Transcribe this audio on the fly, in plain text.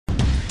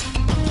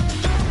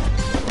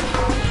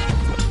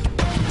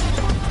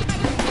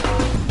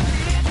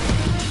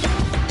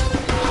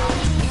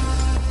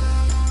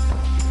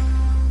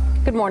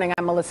Good morning,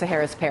 I'm Melissa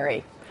Harris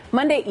Perry.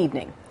 Monday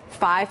evening,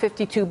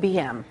 5:52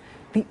 p.m.,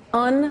 the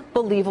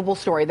unbelievable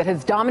story that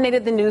has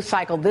dominated the news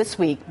cycle this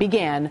week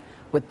began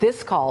with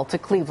this call to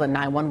Cleveland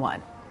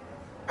 911.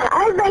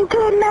 I've been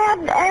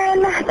kidnapped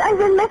and I've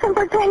been missing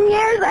for 10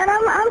 years and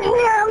I'm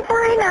here, I'm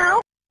free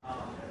now.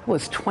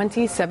 Was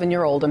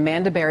 27-year-old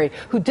Amanda Berry,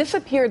 who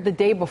disappeared the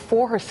day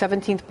before her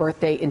 17th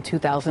birthday in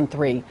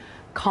 2003,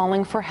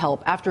 calling for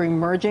help after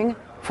emerging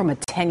from a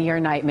 10-year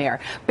nightmare.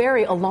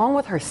 Berry, along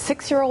with her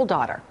 6-year-old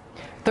daughter,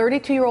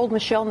 32-year-old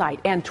Michelle Knight,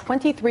 and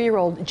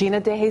 23-year-old Gina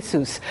De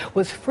Jesus,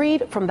 was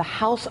freed from the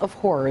House of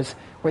Horrors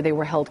where they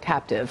were held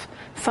captive,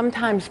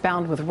 sometimes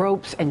bound with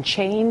ropes and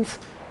chains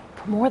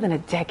for more than a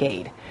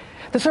decade.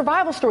 The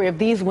survival story of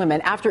these women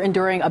after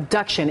enduring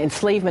abduction,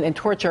 enslavement, and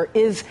torture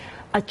is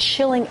a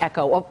chilling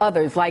echo of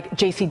others like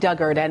J.C.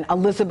 Dugard and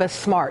Elizabeth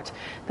Smart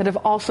that have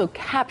also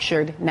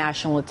captured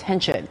national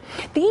attention.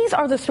 These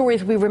are the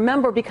stories we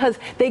remember because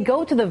they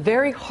go to the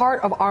very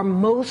heart of our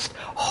most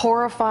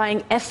horrifying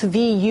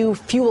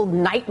SVU-fueled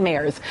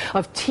nightmares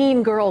of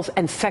teen girls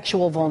and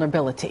sexual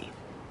vulnerability.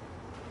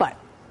 But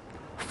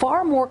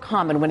far more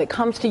common when it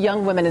comes to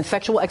young women and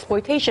sexual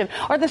exploitation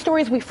are the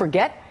stories we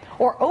forget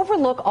or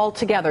overlook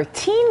altogether.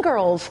 Teen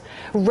girls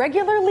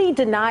regularly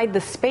denied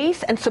the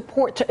space and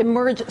support to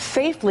emerge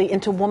safely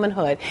into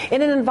womanhood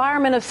in an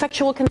environment of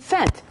sexual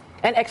consent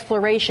and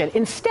exploration.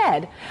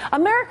 Instead,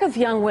 America's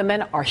young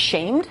women are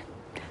shamed,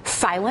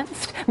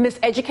 silenced,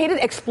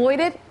 miseducated,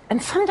 exploited,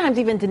 and sometimes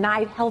even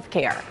denied health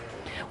care.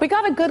 We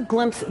got a good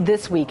glimpse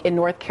this week in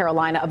North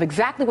Carolina of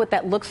exactly what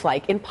that looks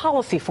like in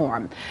policy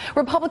form.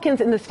 Republicans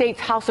in the state's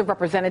House of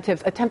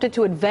Representatives attempted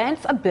to advance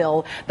a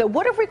bill that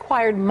would have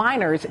required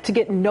minors to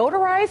get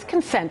notarized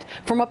consent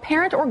from a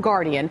parent or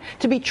guardian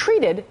to be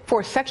treated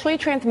for sexually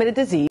transmitted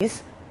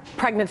disease,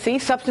 pregnancy,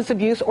 substance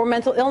abuse, or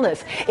mental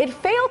illness. It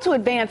failed to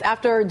advance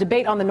after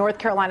debate on the North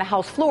Carolina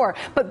House floor,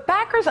 but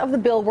backers of the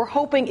bill were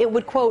hoping it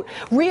would, quote,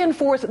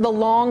 reinforce the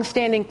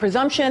long-standing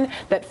presumption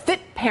that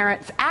fit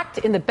parents act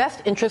in the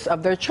best interests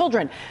of their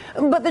children.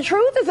 But the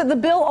truth is that the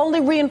bill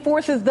only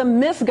reinforces the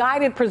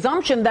misguided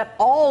presumption that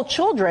all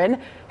children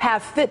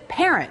have fit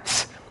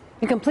parents.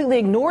 It completely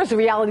ignores the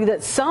reality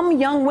that some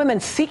young women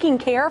seeking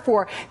care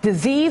for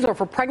disease or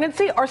for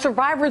pregnancy are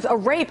survivors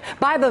of rape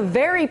by the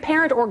very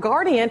parent or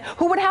guardian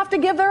who would have to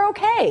give their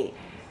okay.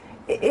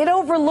 It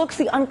overlooks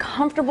the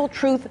uncomfortable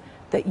truth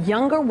that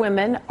younger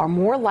women are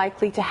more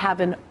likely to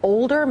have an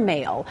older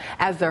male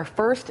as their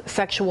first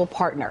sexual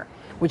partner,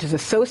 which is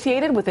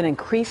associated with an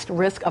increased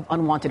risk of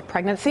unwanted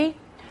pregnancy,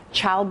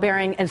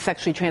 childbearing, and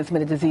sexually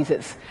transmitted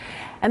diseases.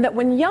 And that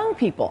when young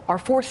people are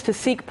forced to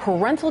seek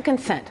parental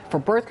consent for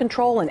birth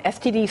control and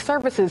STD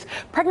services,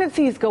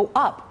 pregnancies go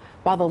up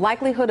while the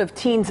likelihood of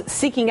teens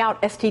seeking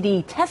out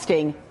STD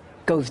testing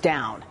goes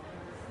down.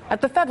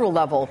 At the federal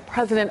level,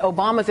 President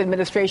Obama's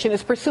administration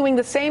is pursuing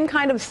the same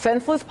kind of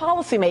senseless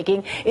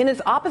policymaking in its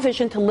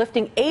opposition to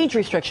lifting age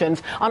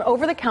restrictions on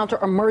over-the-counter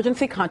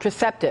emergency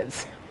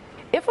contraceptives.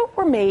 If it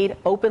were made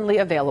openly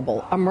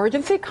available,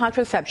 emergency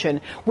contraception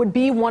would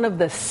be one of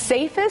the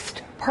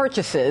safest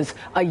purchases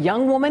a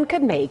young woman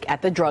could make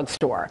at the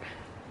drugstore.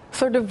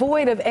 So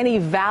devoid of any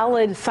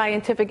valid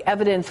scientific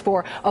evidence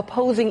for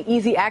opposing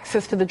easy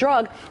access to the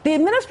drug, the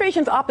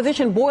administration's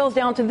opposition boils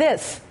down to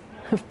this: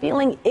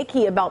 feeling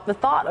icky about the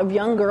thought of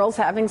young girls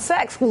having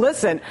sex.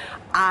 Listen,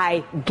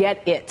 I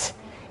get it.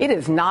 It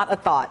is not a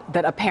thought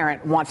that a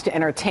parent wants to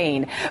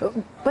entertain.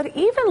 But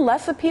even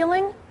less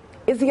appealing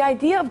is the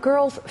idea of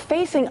girls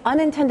facing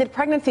unintended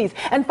pregnancies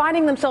and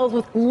finding themselves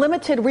with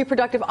limited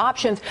reproductive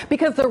options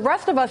because the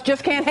rest of us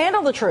just can't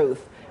handle the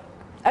truth.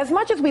 As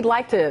much as we'd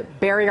like to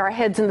bury our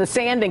heads in the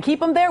sand and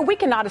keep them there, we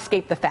cannot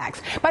escape the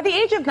facts. By the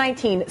age of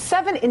 19,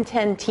 7 in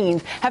 10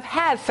 teens have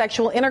had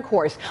sexual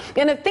intercourse.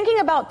 And if thinking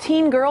about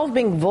teen girls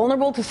being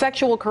vulnerable to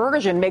sexual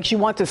coercion makes you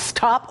want to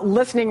stop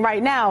listening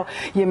right now,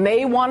 you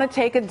may want to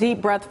take a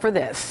deep breath for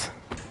this.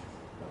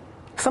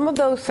 Some of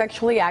those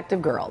sexually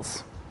active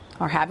girls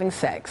are having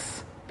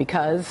sex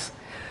because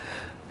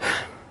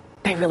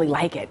they really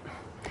like it.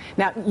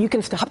 Now, you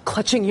can stop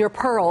clutching your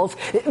pearls.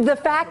 The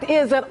fact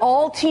is that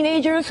all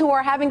teenagers who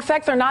are having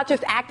sex are not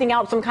just acting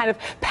out some kind of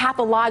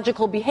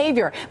pathological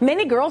behavior.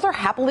 Many girls are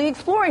happily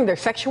exploring their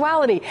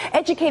sexuality,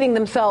 educating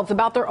themselves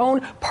about their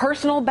own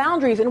personal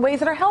boundaries in ways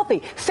that are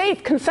healthy,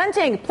 safe,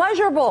 consenting,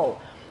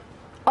 pleasurable.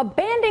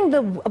 Abandoning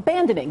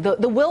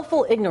the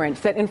willful ignorance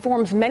that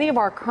informs many of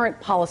our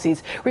current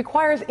policies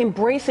requires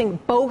embracing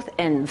both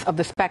ends of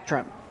the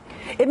spectrum.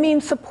 It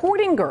means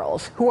supporting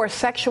girls who are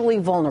sexually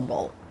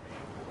vulnerable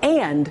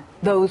and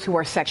those who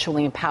are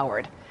sexually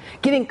empowered,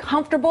 getting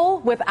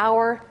comfortable with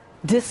our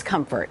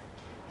discomfort,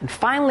 and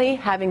finally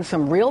having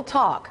some real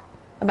talk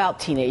about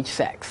teenage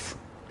sex,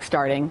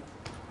 starting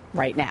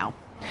right now.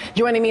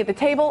 Joining me at the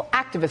table,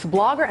 activist,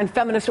 blogger, and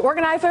feminist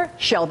organizer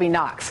Shelby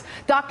Knox.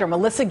 Dr.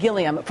 Melissa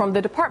Gilliam from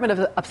the Department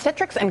of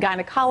Obstetrics and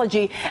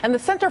Gynecology and the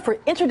Center for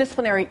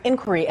Interdisciplinary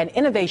Inquiry and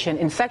Innovation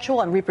in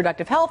Sexual and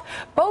Reproductive Health,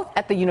 both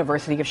at the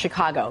University of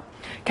Chicago.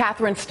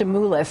 Catherine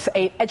Stamoulis,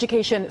 an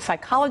education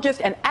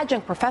psychologist and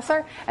adjunct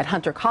professor at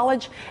Hunter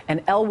College,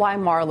 and L.Y.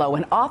 Marlowe,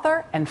 an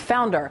author and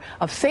founder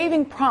of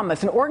Saving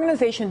Promise, an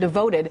organization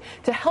devoted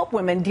to help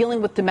women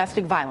dealing with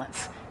domestic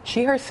violence.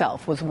 She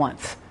herself was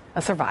once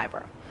a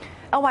survivor.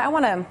 L.Y., I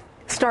want to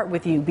start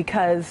with you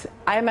because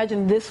I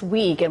imagine this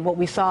week and what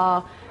we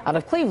saw out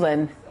of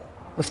Cleveland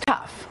was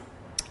tough.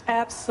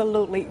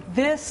 Absolutely.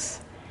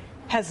 This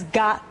has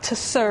got to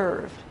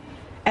serve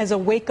as a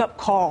wake-up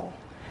call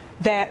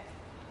that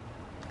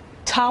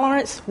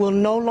tolerance will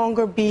no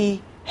longer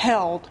be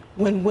held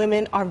when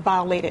women are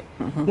violated,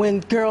 when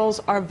girls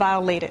are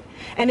violated.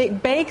 And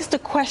it begs the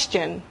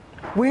question,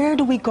 where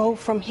do we go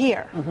from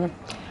here?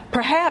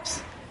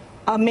 Perhaps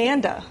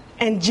Amanda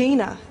and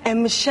Gina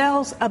and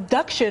Michelle's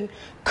abduction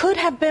could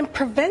have been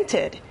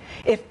prevented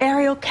if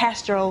Ariel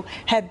Castro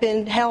had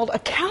been held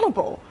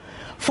accountable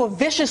for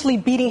viciously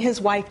beating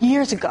his wife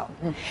years ago.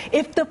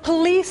 If the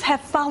police had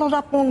followed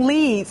up on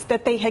leads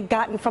that they had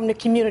gotten from the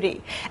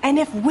community, and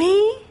if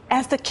we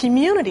as the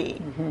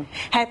community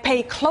had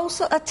paid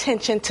closer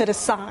attention to the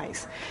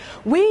signs.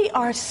 We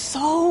are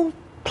so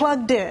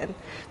plugged in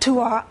to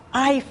our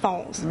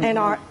iPhones and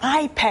our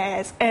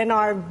iPads and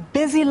our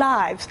busy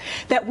lives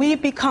that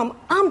we've become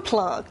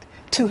unplugged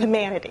to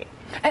humanity.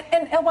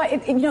 And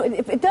L.Y.,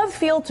 it does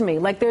feel to me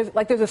like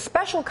there's a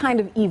special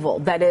kind of evil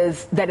that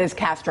is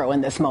Castro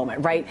in this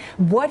moment, right?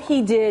 What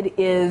he did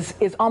is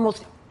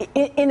almost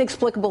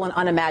inexplicable and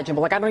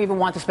unimaginable. Like, I don't even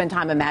want to spend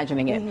time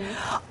imagining it.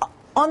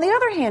 On the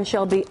other hand,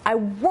 Shelby, I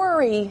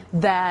worry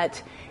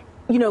that,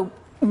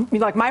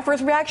 like my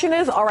first reaction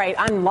is, all right,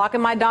 I'm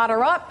locking my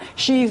daughter up.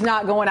 She's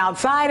not going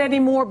outside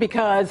anymore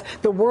because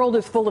the world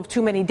is full of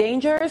too many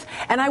dangers.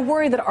 And I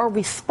worry that our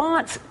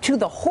response to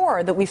the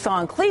horror that we saw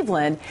in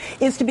Cleveland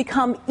is to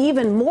become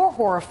even more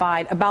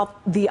horrified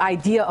about the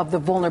idea of the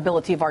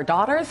vulnerability of our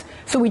daughters.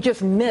 So we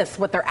just miss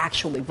what they're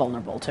actually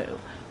vulnerable to.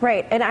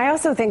 Right. And I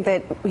also think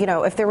that,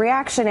 if the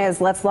reaction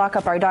is let's lock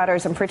up our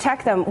daughters and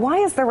protect them, why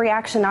is the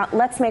reaction not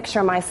let's make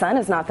sure my son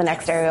is not the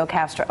next Ariel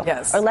Castro?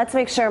 Yes. Or let's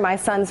make sure my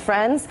son's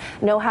friends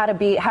know how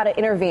to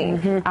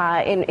intervene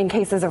in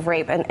cases of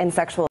rape and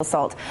sexual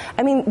assault.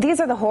 I mean, these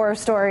are the horror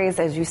stories,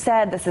 as you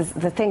said. This is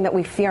the thing that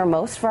we fear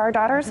most for our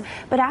daughters.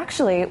 But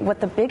actually, what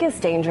the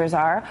biggest dangers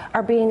are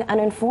being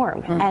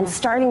uninformed and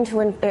starting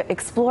to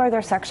explore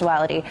their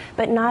sexuality,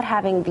 but not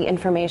having the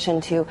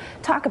information to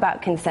talk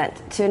about consent,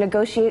 to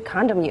negotiate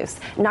condom use,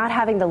 not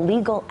having the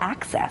legal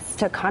access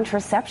to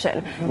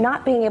contraception,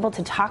 not being able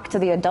to talk to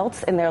the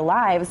adults in their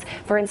lives,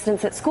 for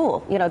instance, at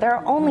school. There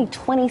are only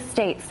 20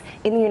 states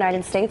in the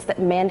United States that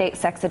mandate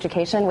sex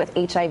education with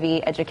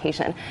HIV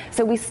education.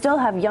 So we still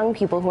have young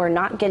people who are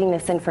not getting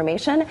this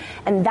information,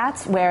 and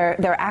that's where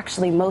they're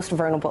actually most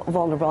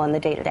vulnerable in the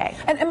day-to-day.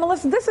 And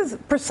Melissa, this is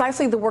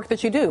precisely the work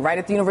that you do, right,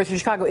 at the University of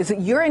Chicago, is that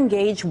you're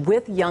engaged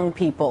with young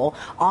people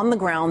on the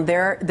ground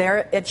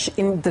there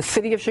in the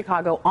city of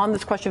Chicago on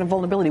this question of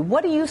vulnerability.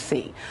 What do you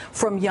see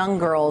from young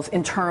girls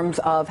in terms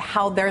of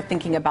how they're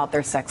thinking about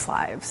their sex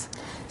lives?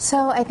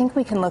 So I think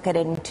we can look at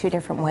it in two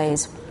different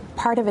ways.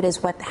 Part of it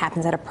is what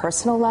happens at a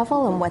personal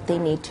level and what they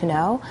need to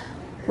know.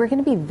 We're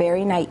going to be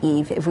very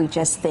naive if we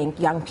just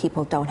think young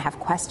people don't have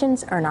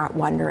questions or not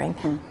wondering.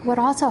 What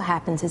also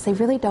happens is they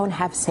really don't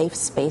have safe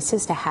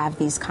spaces to have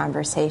these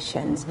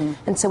conversations.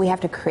 And so we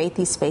have to create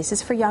these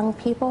spaces for young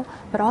people,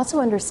 but also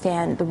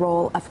understand the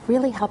role of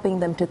really helping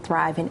them to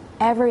thrive in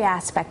every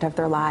aspect of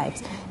their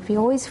lives. If you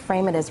always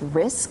frame it as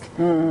risk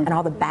and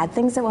all the bad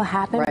things that will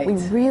happen,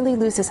 we really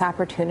lose this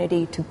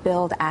opportunity to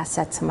build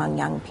assets among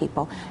young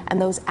people.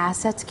 And those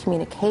assets,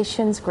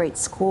 communications, great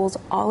schools,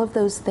 all of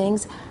those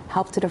things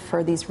help to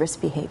defer these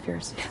risk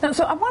behaviors. Now,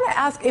 so I want to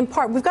ask, in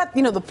part, we've got,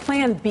 the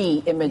Plan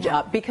B image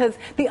up, because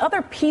the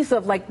other piece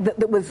of,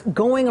 that was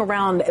going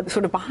around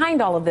sort of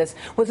behind all of this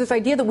was this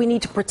idea that we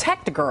need to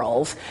protect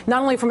girls,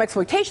 not only from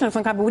exploitation of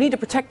some kind, but we need to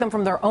protect them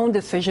from their own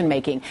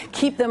decision-making,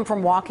 keep them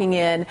from walking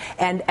in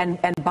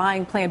and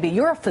buying Plan B.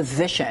 You're a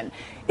physician.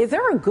 Is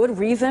there a good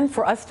reason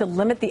for us to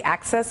limit the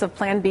access of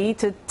Plan B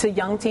to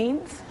young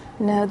teens?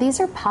 No, these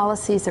are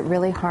policies that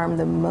really harm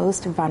the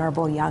most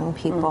vulnerable young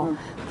people.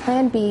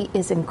 Plan B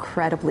is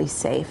incredibly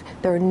safe.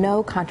 There are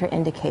no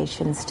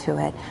contraindications to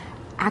it.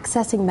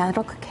 Accessing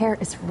medical care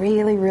is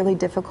really, really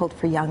difficult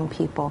for young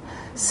people.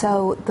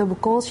 So the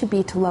goal should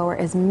be to lower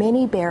as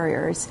many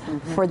barriers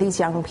for these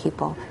young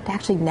people to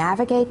actually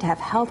navigate, to have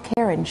health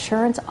care,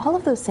 insurance, all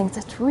of those things.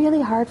 It's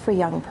really hard for a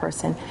young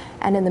person.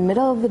 And in the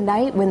middle of the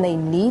night when they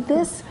need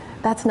this,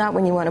 that's not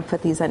when you want to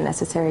put these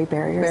unnecessary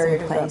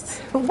barriers in place.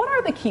 But what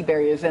are the key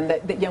barriers then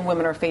that young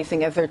women are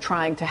facing as they're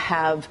trying to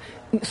have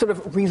sort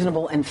of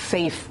reasonable and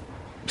safe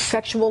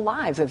sexual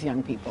lives as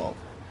young people?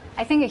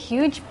 I think a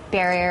huge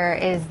barrier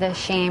is the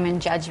shame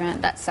and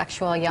judgment that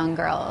sexual young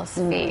girls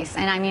face.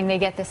 And I mean, they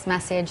get this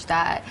message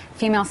that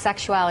female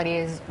sexuality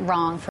is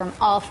wrong from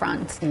all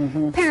fronts.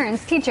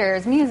 Parents,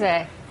 teachers,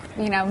 music,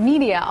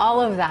 media,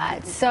 all of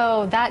that.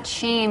 So that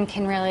shame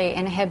can really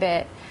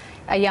inhibit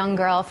a young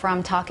girl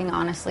from talking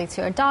honestly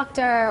to a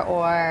doctor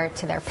or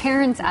to their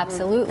parents,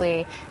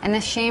 absolutely. And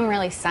the shame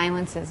really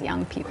silences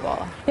young people.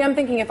 Yeah, I'm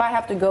thinking if I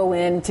have to go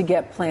in to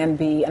get Plan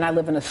B and I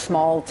live in a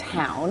small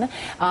town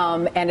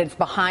and it's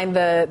behind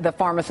the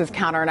pharmacist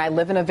counter and I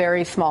live in a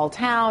very small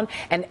town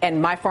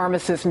and my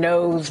pharmacist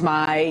knows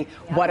my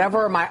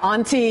whatever, my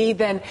auntie,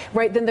 then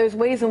there's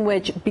ways in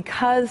which,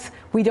 because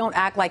we don't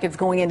act like it's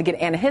going in to get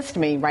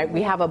antihistamine, right,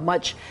 we have a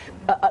much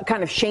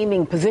kind of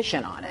shaming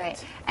position on it.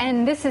 Right.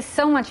 And this is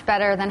so much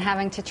better than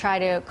having to try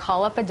to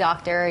call up a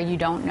doctor you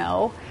don't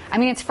know. I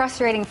mean, it's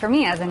frustrating for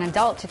me as an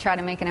adult to try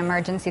to make an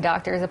emergency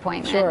doctor's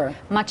appointment,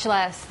 much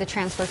less the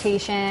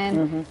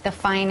transportation, the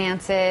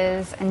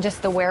finances, and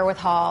just the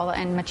wherewithal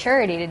and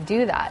maturity to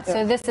do that.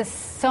 So this is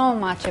so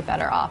much a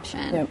better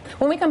option.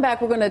 When we come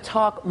back, we're going to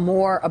talk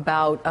more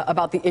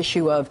about the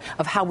issue of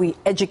how we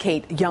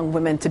educate young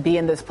women to be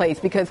in this place,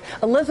 because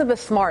Elizabeth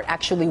Smart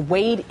actually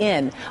weighed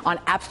in on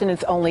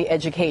abstinence-only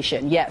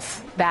education.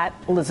 Yes, that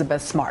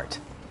Elizabeth Smart.